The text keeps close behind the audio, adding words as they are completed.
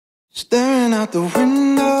Staring out the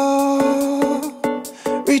window,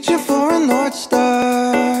 reaching for a North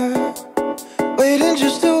Star, waiting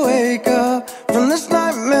just to wake up from this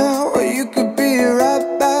nightmare where you could be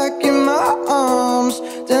right back in my arms,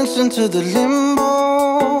 dancing to the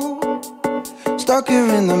limbo, stuck here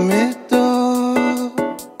in the middle.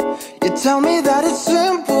 You tell me that it's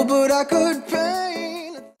simple, but I could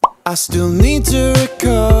paint. I still need to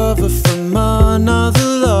recover from another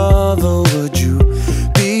lover. Would you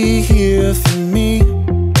be here for me?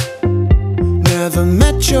 Never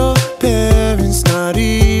met your parents, not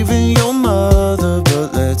even your mother,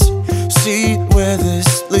 but let's see where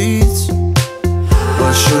this leads.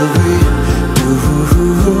 What should we do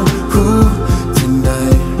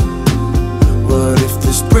tonight? What if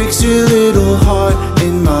this breaks your little heart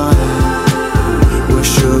in mine? What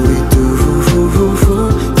should we do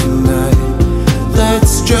tonight?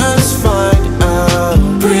 Let's just find out.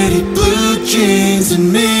 Pretty blue jeans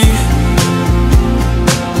and me,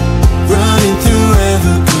 running through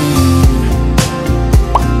evergreen.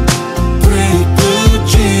 Pretty blue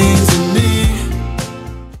jeans and me.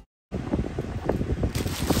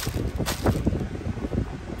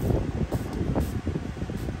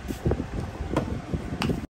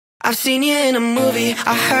 I've seen you in a movie,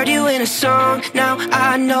 I heard you in a song. Now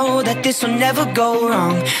I know that this will never go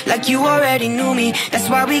wrong. Like you already knew me, that's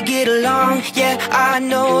why we get along. Yeah, I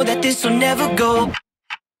know that this will never go.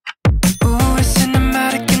 Ooh, it's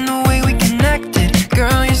cinematic in the way we connected.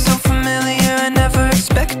 Girl, you're so familiar, I never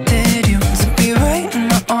expected you to be right in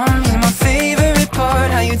my arms. And my favorite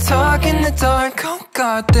part, how you talk in the dark. Oh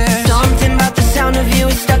God, there's something about the sound of you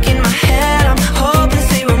is stuck in my head. I'm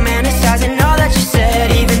hopelessly romanticizing all that you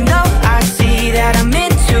said. Even though I see that I'm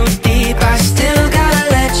in too deep, I still gotta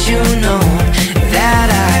let you know that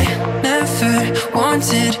I never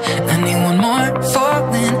wanted anyone more.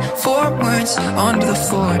 Falling forwards onto the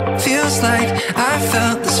floor, feels like I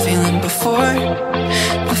felt this feeling before.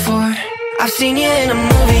 I've seen you in a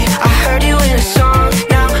movie, I heard you in a song.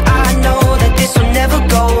 Now I know that this will never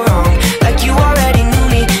go wrong. Like you already knew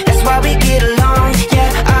me, that's why we get along. Yeah,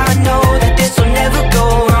 I know that this will never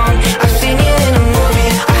go wrong. I've seen you in a movie,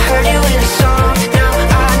 I heard you in a song. Now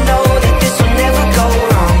I know that this will never go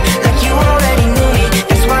wrong. Like you already knew me,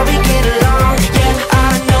 that's why we get along. Yeah,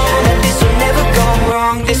 I know that this will never go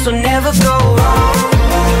wrong. This will never go wrong.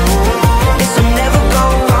 This will never go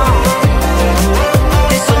wrong.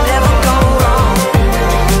 This will never go wrong.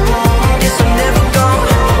 This will never go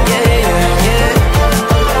wrong. Yeah.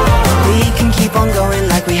 We can keep on going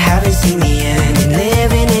like we haven't seen the end, and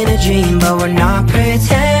living in a dream, but we're not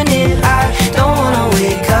pretending. I don't wanna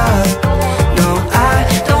wake up, no, I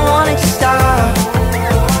don't want it to stop.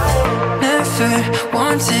 Never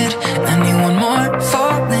wanted anyone more.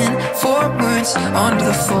 Falling forwards onto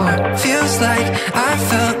the floor, feels like I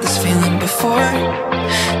felt this feeling before.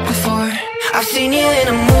 I've seen you in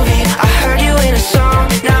a movie, I heard you in a song.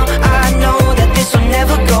 Now I know that this will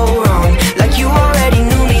never go wrong. Like you already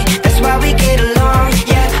knew me, that's why we get along.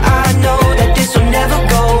 Yeah, I know that this will never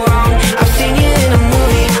go wrong. I've seen you in a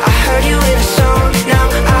movie, I heard you in a song. Now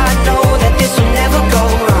I know that this will never go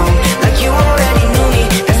wrong. Like you already knew me,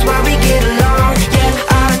 that's why we get along. Yeah,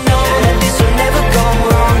 I know that this will never go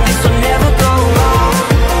wrong. This will never go wrong.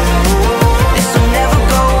 This will never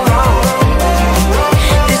go wrong.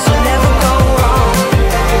 This will never go wrong.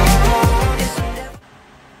 This will never.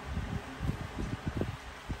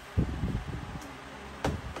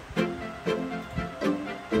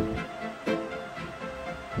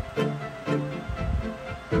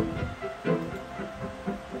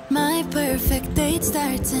 My perfect date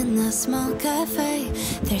starts in a small cafe.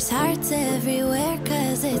 There's hearts everywhere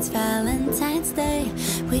cause it's Valentine's Day.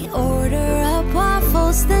 We order up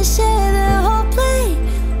waffles, then share the whole plate.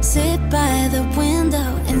 Sit by the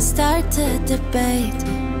window and start to debate.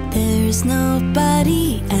 There's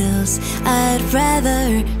nobody else I'd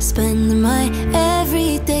rather spend my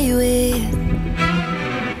everyday with.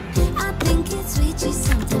 I think it's sweet, she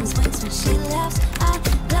sometimes winks when she laughs. I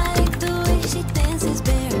like the way she dances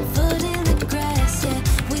barefoot in the grass. Yeah,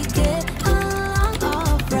 we get along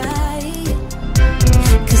alright.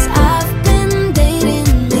 Cause I've been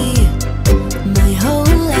dating me my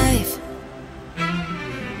whole life.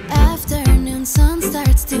 Afternoon sun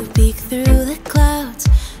starts to peek through the clouds.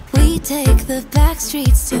 We take the back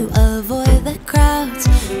streets to avoid the crowds.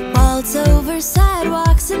 Waltz over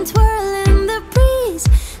sidewalks and twirl in the breeze.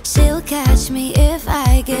 She'll catch me if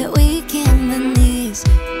I get weak in the knees.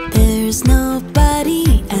 There's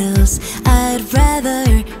nobody else I'd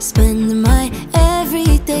rather spend my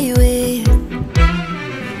everyday with.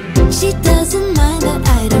 She doesn't mind that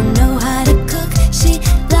I don't know how to cook. She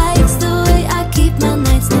likes the way I keep my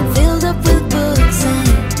nights not feeling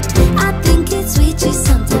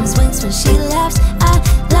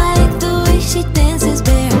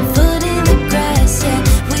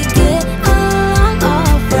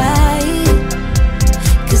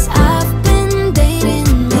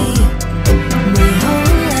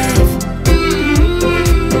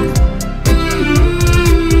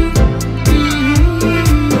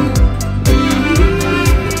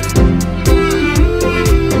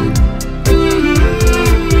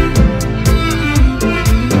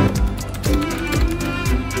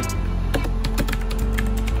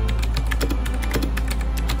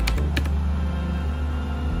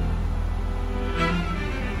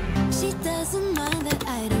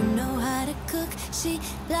She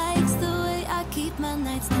likes the way I keep my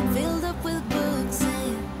nightstand filled up with books,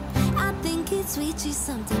 and I think it's sweet she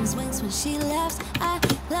sometimes winks when she laughs. I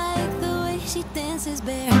like the way she dances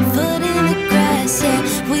barefoot in the grass. Yeah,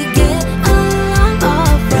 we get along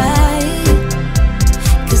alright,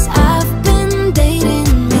 'cause I've been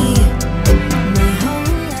dating me my whole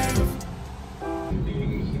life.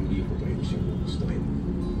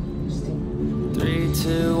 3,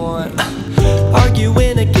 2, 1.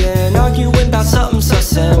 Arguing again, arguing about something so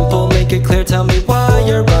simple. Make it clear, tell me why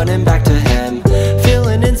you're running back to him.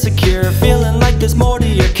 Feeling insecure, feeling like there's more to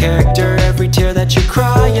your character. Every tear that you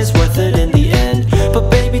cry is worth it in the end. But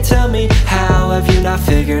baby, tell me, how have you not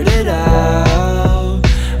figured it out?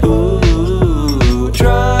 Ooh,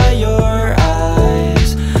 dry your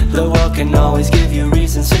eyes. The world can always give you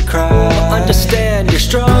reasons to cry. But understand, you're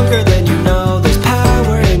stronger than you know. There's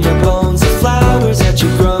power in your bones. The flowers that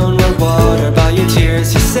you've grown were watered by your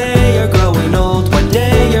tears. You say you're growing old, one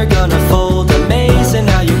day you're gonna fold. Amazing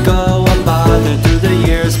how you go unbothered through the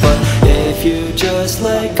years. But if you just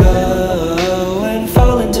let go and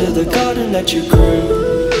fall into the garden that you grew,